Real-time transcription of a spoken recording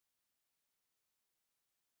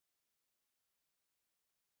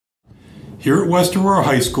Here at West Aurora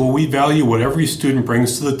High School, we value what every student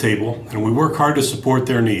brings to the table, and we work hard to support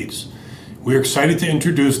their needs. We are excited to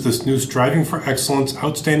introduce this new Striving for Excellence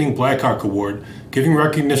Outstanding Blackhawk Award, giving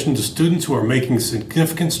recognition to students who are making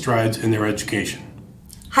significant strides in their education.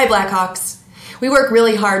 Hi Blackhawks! We work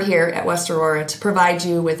really hard here at West Aurora to provide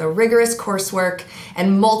you with a rigorous coursework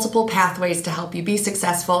and multiple pathways to help you be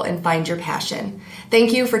successful and find your passion.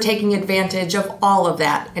 Thank you for taking advantage of all of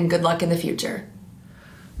that, and good luck in the future.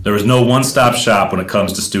 There is no one-stop shop when it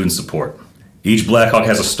comes to student support. Each Blackhawk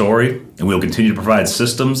has a story, and we will continue to provide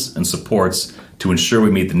systems and supports to ensure we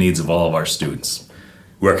meet the needs of all of our students.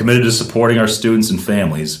 We are committed to supporting our students and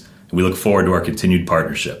families, and we look forward to our continued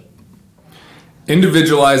partnership.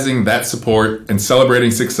 Individualizing that support and celebrating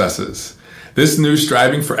successes. This new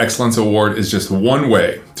Striving for Excellence Award is just one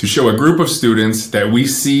way to show a group of students that we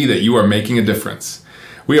see that you are making a difference.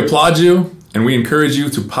 We applaud you, and we encourage you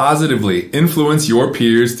to positively influence your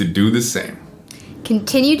peers to do the same.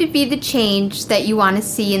 Continue to be the change that you want to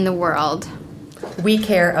see in the world. We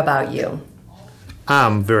care about you.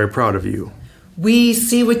 I'm very proud of you. We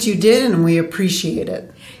see what you did and we appreciate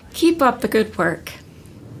it. Keep up the good work.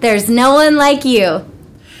 There's no one like you.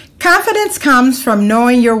 Confidence comes from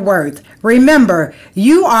knowing your worth. Remember,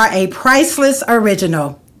 you are a priceless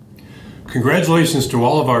original. Congratulations to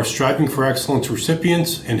all of our Striving for Excellence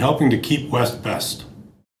recipients in helping to keep West best.